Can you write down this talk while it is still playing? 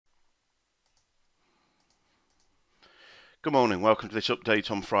Good morning, welcome to this update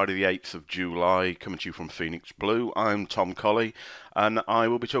on Friday the 8th of July, coming to you from Phoenix Blue. I'm Tom Colley, and I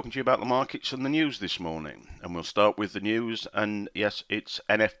will be talking to you about the markets and the news this morning. And we'll start with the news, and yes, it's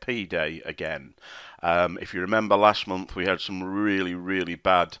NFP day again. If you remember last month, we had some really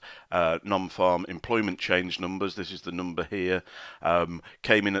bad non-farm employment change numbers. This is the number here.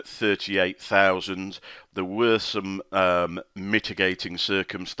 Came in at 38,000. There were some mitigating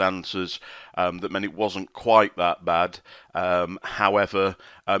circumstances that meant it wasn't quite that bad. However,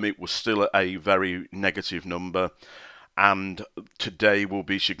 it was still a very negative number. And today will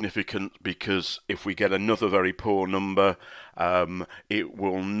be significant because if we get another very poor number, it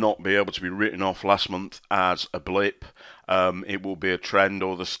will not be able to be written off last month as a blip. It will be a trend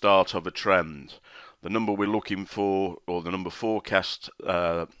or the start of a trend. The number we're looking for, or the number forecast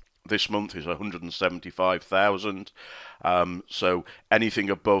this month, is 175,000. So anything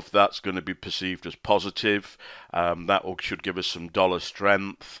above that's going to be perceived as positive. That should give us some dollar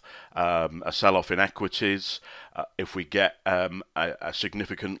strength, a sell-off in equities. If we get a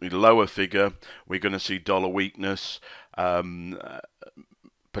significantly lower figure, we're going to see dollar weakness,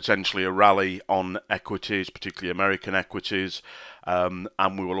 potentially a rally on equities, particularly American equities, and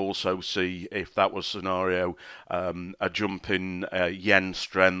we will also see, if that was scenario, a jump in yen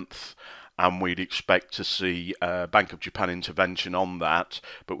strength, and we'd expect to see Bank of Japan intervention on that,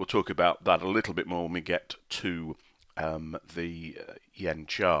 but we'll talk about that a little bit more when we get to the yen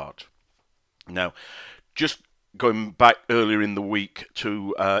chart. Now, just going back earlier in the week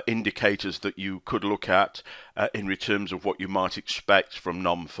to indicators that you could look at in terms of what you might expect from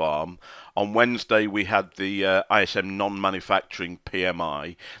non-farm. On Wednesday we had the ISM non-manufacturing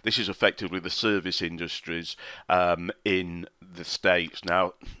PMI. This is effectively the service industries in the States.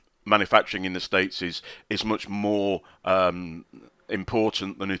 Now, manufacturing in the States is much more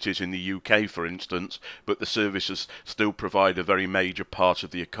important than it is in the UK, for instance, but the services still provide a very major part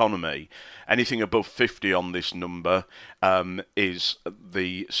of the economy. Anything above 50 on this number is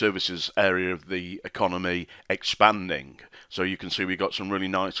the services area of the economy expanding. So you can see we got some really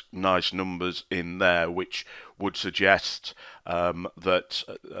nice numbers in there, which would suggest that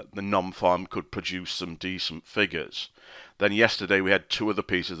the non-farm could produce some decent figures. Then yesterday we had two other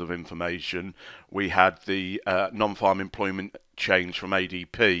pieces of information. We had the non-farm employment change from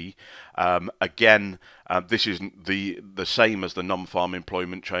ADP. Again, this isn't the same as the non-farm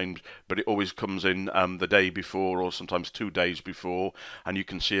employment change, but it always comes in the day before, or sometimes 2 days before, and you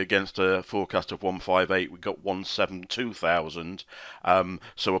can see against a forecast of 158 we got 172,000,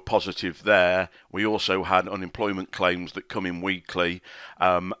 so a positive there. We also had unemployment claims that come in weekly,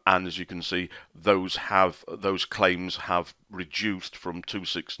 and as you can see, those claims have reduced from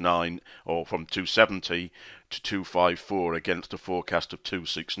 269 or from 270 to 254 against a forecast of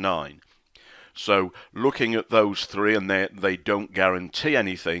 269. So looking at those three, and they don't guarantee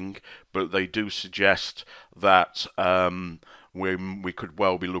anything, but they do suggest that we could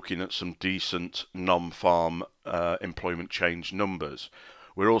well be looking at some decent non-farm employment change numbers.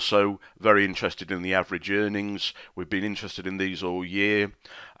 We're also very interested in the average earnings. We've been interested in these all year.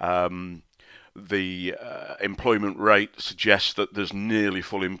 The employment rate suggests that there's nearly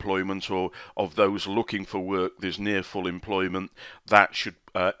full employment, or of those looking for work, there's near full employment. That should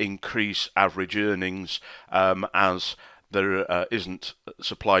increase average earnings as there isn't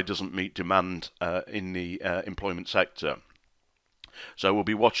supply doesn't meet demand in the employment sector. So we'll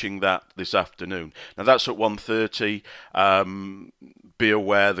be watching that this afternoon. Now that's at 1:30. Be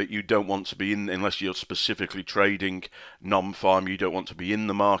aware that you don't want to be in, unless you're specifically trading non-farm, you don't want to be in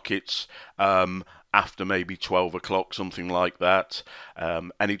the markets after maybe 12 o'clock, something like that.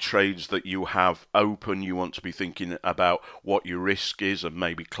 Any trades that you have open, you want to be thinking about what your risk is and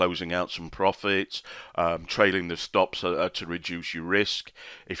maybe closing out some profits, trailing the stops to reduce your risk.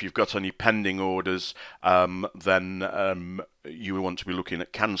 If you've got any pending orders, then you want to be looking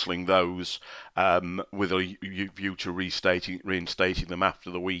at cancelling those with a view to reinstating them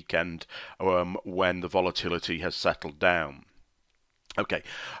after the weekend when the volatility has settled down. Okay,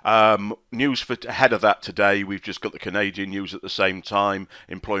 news for ahead of that today. We've just got the Canadian news at the same time,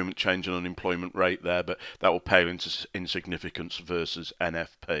 employment change and unemployment rate there, but that will pale into insignificance versus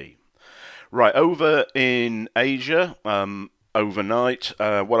NFP. Right, over in Asia, overnight,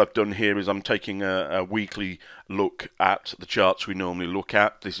 what I've done here is I'm taking a weekly look at the charts we normally look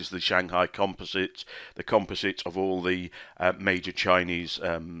at. This is the Shanghai Composite, the composite of all the major Chinese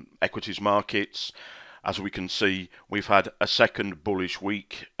equities markets. As we can see, we've had a second bullish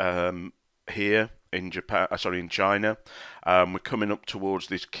week here in China. We're coming up towards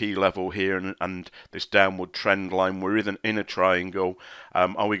this key level here and this downward trend line. We're in a triangle.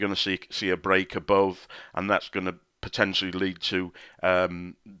 Are we going to see a break above? And that's going to potentially lead to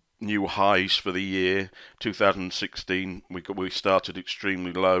new highs for the year. 2016, we started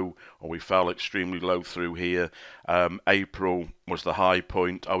extremely low, or we fell extremely low through here. April was the high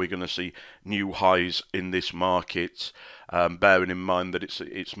point. Are we going to see new highs in this market? Bearing in mind that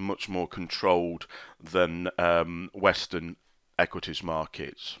it's much more controlled than Western equities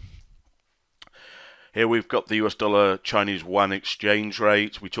markets. Here we've got the US dollar Chinese yuan exchange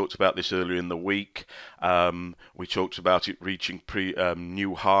rate. We talked about this earlier in the week. We talked about it reaching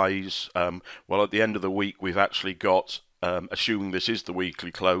new highs. Well, at the end of the week, we've actually got, assuming this is the weekly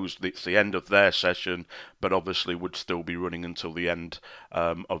close, it's the end of their session, but obviously would still be running until the end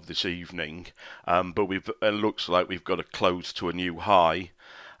of this evening. But it looks like we've got a close to a new high.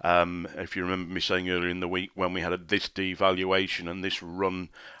 If you remember me saying earlier in the week, when we had this devaluation and this run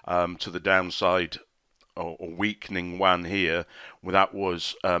to the downside, or weakening yuan here, that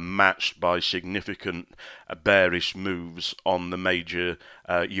was matched by significant bearish moves on the major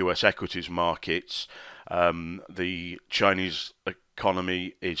US equities markets. The Chinese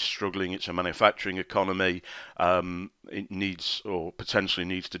economy is struggling. It's a manufacturing economy. It needs, or potentially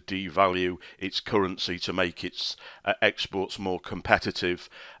needs, to devalue its currency to make its exports more competitive,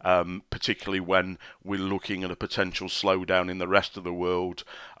 particularly when we're looking at a potential slowdown in the rest of the world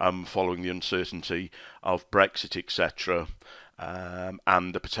following the uncertainty of Brexit, etc.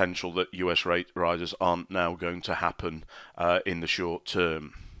 And the potential that US rate rises aren't now going to happen in the short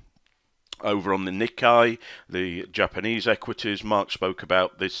term. Over on the Nikkei, the Japanese equities, Mark spoke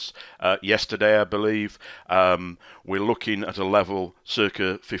about this yesterday, I believe. We're looking at a level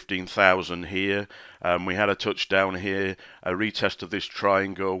circa 15,000 here. We had a touchdown here, a retest of this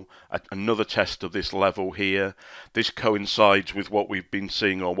triangle, another test of this level here. This coincides with what we've been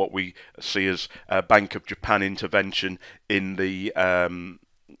seeing, or what we see as Bank of Japan intervention in the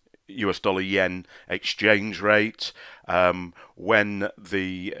US dollar yen exchange rate. When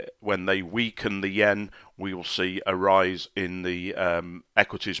they weaken the yen, we will see a rise in the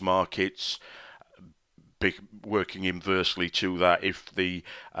equities markets, working inversely to that. If the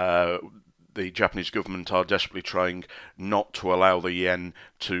Japanese government are desperately trying not to allow the yen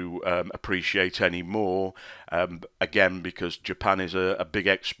to appreciate any more, again, because Japan is a big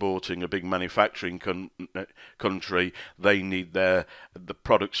exporting, a big manufacturing country, they need the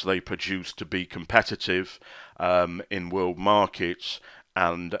products they produce to be competitive in world markets,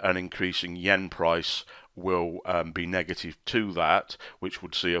 and an increasing yen price will be negative to that, which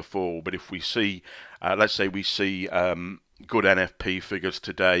would see a fall. But if we see, let's say we see good NFP figures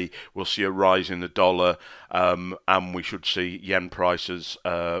today, we'll see a rise in the dollar, and we should see yen prices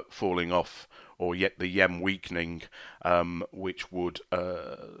falling off, or yet the yen weakening, which would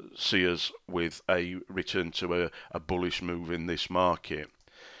see us with a return to a bullish move in this market.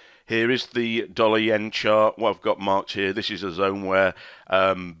 Here is the dollar-yen chart. What I've got marked here, this is a zone where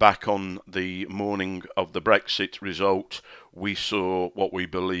back on the morning of the Brexit result, we saw what we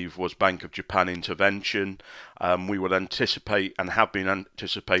believe was Bank of Japan intervention. We would anticipate, and have been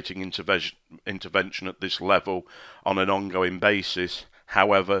anticipating, intervention at this level on an ongoing basis.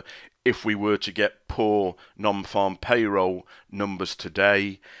 However, if we were to get poor non-farm payroll numbers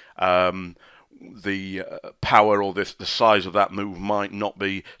today, the power, or the size of that move might not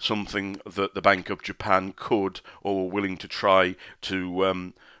be something that the Bank of Japan could, or were willing to try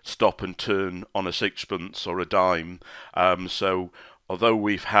to stop and turn on a sixpence or a dime. So although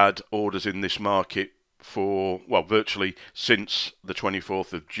we've had orders in this market for, well, virtually since the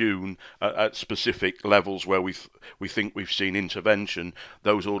 24th of June at specific levels where we think we've seen intervention,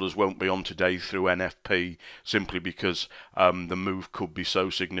 those orders won't be on today through NFP, simply because the move could be so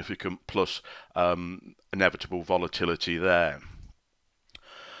significant, plus inevitable volatility there.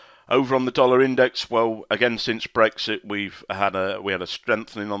 Over on the dollar index, well, again, since Brexit, we had a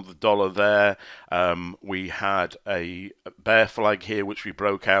strengthening on the dollar there. We had a bear flag here, which we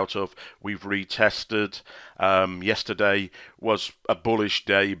broke out of. We've retested. Yesterday was a bullish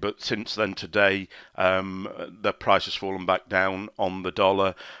day, but since then today, the price has fallen back down on the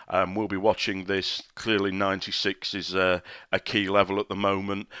dollar. We'll be watching this. Clearly, 96 is a key level at the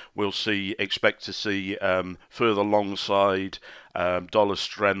moment. We'll expect to see further long side dollar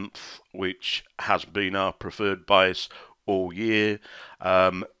strength, which has been our preferred bias all year.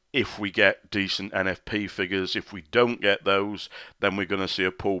 If we get decent NFP figures, if we don't get those, then we're going to see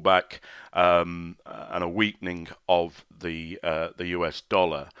a pullback and a weakening of the US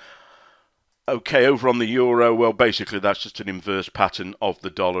dollar. Okay, over on the euro, well, basically that's just an inverse pattern of the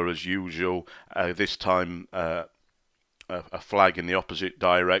dollar as usual. This time a flag in the opposite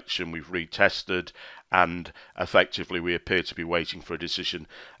direction. We've retested, and effectively we appear to be waiting for a decision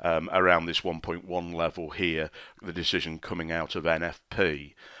around this 1.1 level here, the decision coming out of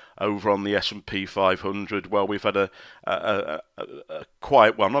NFP. Over on the S&P 500, well, we've had a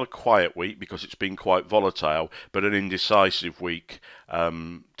quiet, well, not a quiet week because it's been quite volatile, but an indecisive week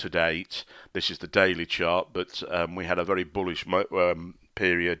to date. This is the daily chart, but we had a very bullish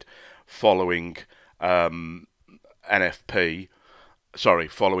period following NFP,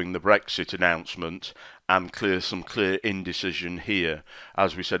 following the Brexit announcement, and some clear indecision here.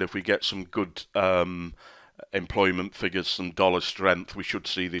 As we said, if we get some good employment figures, some dollar strength, we should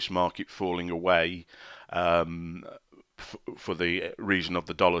see this market falling away for the reason of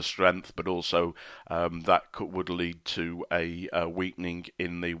the dollar strength, but also that would lead to a weakening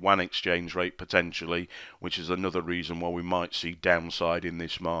in the yuan exchange rate potentially, which is another reason why we might see downside in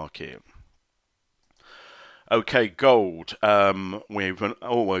this market. Okay, gold. We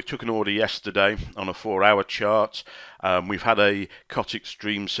took an order yesterday on a 4-hour chart. We've had a COT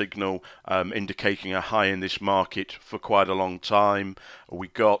extreme signal indicating a high in this market for quite a long time. We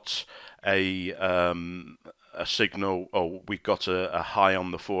got a signal, or we got a high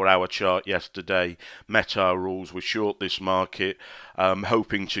on the 4-hour chart yesterday. Met our rules, we're short this market,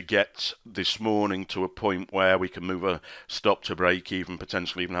 hoping to get this morning to a point where we can move a stop to break even,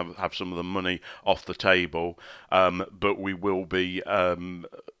 potentially even have some of the money off the table, but we will be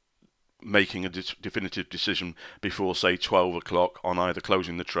making a definitive decision before, say, 12 o'clock on either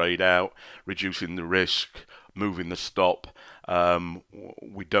closing the trade out, reducing the risk, moving the stop.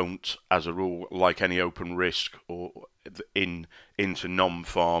 We don't, as a rule, like any open risk or into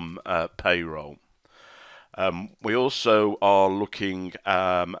non-farm payroll. We also are looking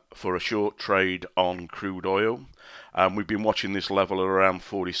for a short trade on crude oil. We've been watching this level at around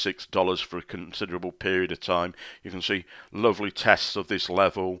 $46 for a considerable period of time. You can see lovely tests of this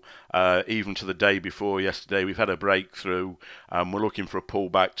level, even to the day before yesterday. We've had a breakthrough. We're looking for a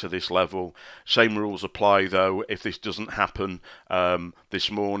pullback to this level. Same rules apply, though. If this doesn't happen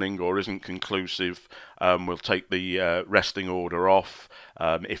this morning or isn't conclusive, we'll take the resting order off.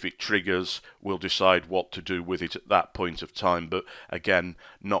 If it triggers, we'll decide what to do with it at that point of time. But again,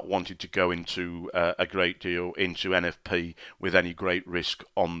 not wanting to go into a great deal into NFP with any great risk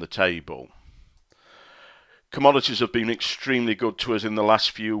on the table. Commodities have been extremely good to us in the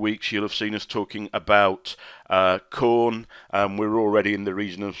last few weeks. You'll have seen us talking about corn. We're already in the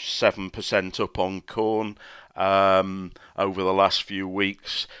region of 7% up on corn over the last few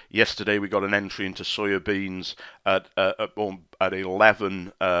weeks. Yesterday we got an entry into soybeans at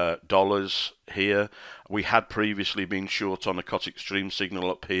 $11 here. We had previously been short on a COT extreme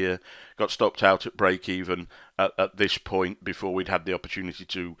signal up here, got stopped out at break even at this point before we'd had the opportunity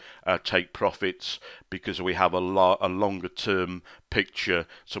to take profits, because we have a longer term picture,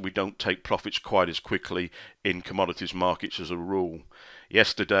 so we don't take profits quite as quickly in commodities markets as a rule.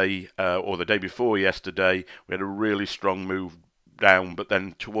 Yesterday, or the day before yesterday, we had a really strong move down, but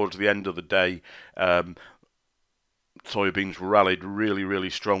then towards the end of the day, soybeans rallied really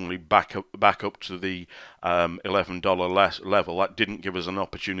strongly back up to the $11 level. That didn't give us an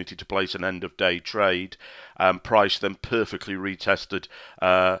opportunity to place an end of day trade. Price then perfectly retested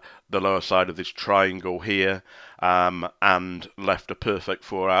the lower side of this triangle here, and left a perfect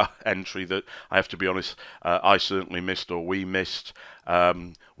 4-hour entry that, I have to be honest, I certainly missed, or we missed.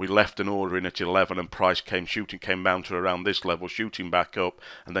 We left an order in at 11 and price came down to around this level, shooting back up,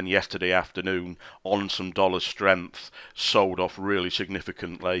 and then yesterday afternoon, on some dollar strength, sold off really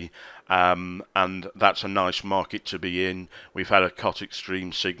significantly, and that's a nice market to be in. We've had a COT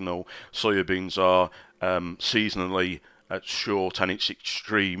extreme signal. Soybeans are seasonally short, and it's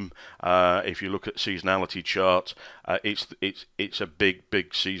extreme. If you look at seasonality chart, it's a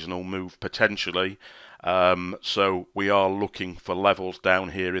big seasonal move potentially. So we are looking for levels down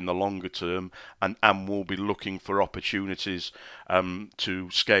here in the longer term, and we'll be looking for opportunities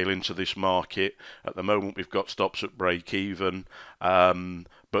to scale into this market. At the moment we've got stops at break even,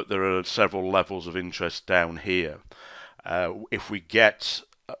 but there are several levels of interest down here. If we get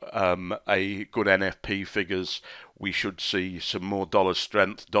a good NFP figures, we should see some more dollar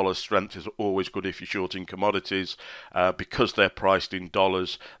strength. Dollar strength is always good if you're shorting commodities. Because they're priced in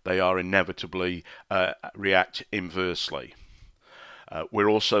dollars, they are inevitably react inversely. We're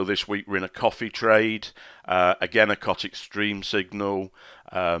also, this week, we're in a coffee trade. Again, a COT extreme signal.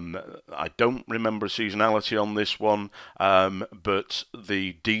 I don't remember a seasonality on this one, but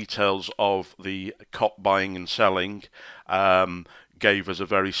the details of the COT buying and selling gave us a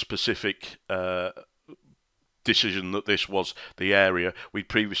very specific decision that this was the area. We'd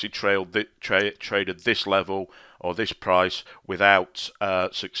previously traded this level or this price without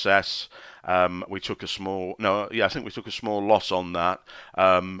success. We took a small, no, yeah, I think we took a small loss on that,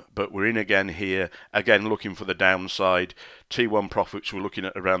 but we're in again here, again looking for the downside. T1 profits, we're looking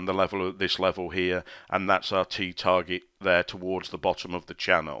at around the level of this level here, and that's our T target there towards the bottom of the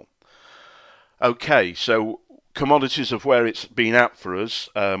channel. Okay, so commodities of where it's been at for us.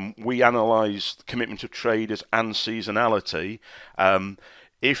 We analyse commitment of traders and seasonality.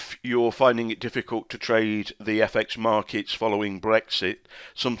 If you're finding it difficult to trade the FX markets following Brexit,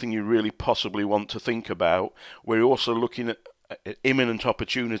 something you really possibly want to think about, we're also looking at imminent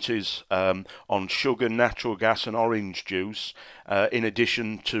opportunities on sugar, natural gas and orange juice, in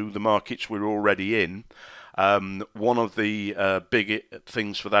addition to the markets we're already in. One of the big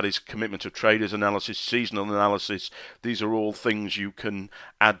things for that is commitment of traders analysis, seasonal analysis. These are all things you can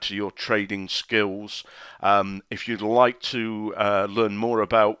add to your trading skills. If you'd like to learn more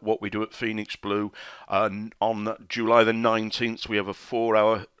about what we do at Phoenix Blue, on July the 19th we have a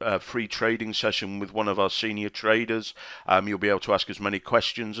 4-hour free trading session with one of our senior traders. You'll be able to ask as many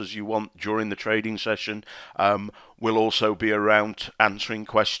questions as you want during the trading session. We'll also be around answering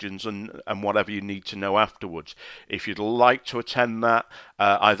questions and whatever you need to know afterwards. If you'd like to attend that,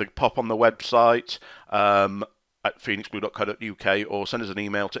 either pop on the website at phoenixblue.co.uk or send us an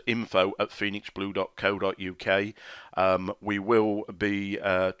email to info@phoenixblue.co.uk. We will be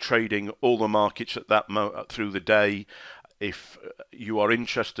trading all the markets at that through the day. If you are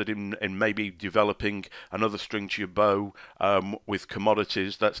interested in maybe developing another string to your bow with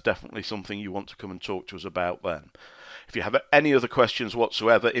commodities, that's definitely something you want to come and talk to us about then. If you have any other questions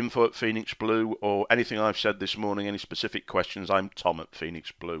whatsoever, info@Phoenix Blue, or anything I've said this morning, any specific questions, I'm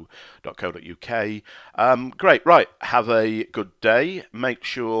tom@phoenixblue.co.uk. Great, right, have a good day. Make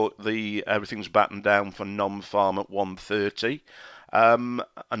sure everything's battened down for non-farm at 1:30.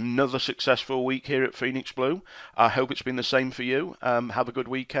 Another successful week here at Phoenix Blue. I hope it's been the same for you. Have a good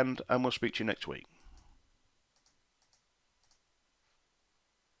weekend, and we'll speak to you next week.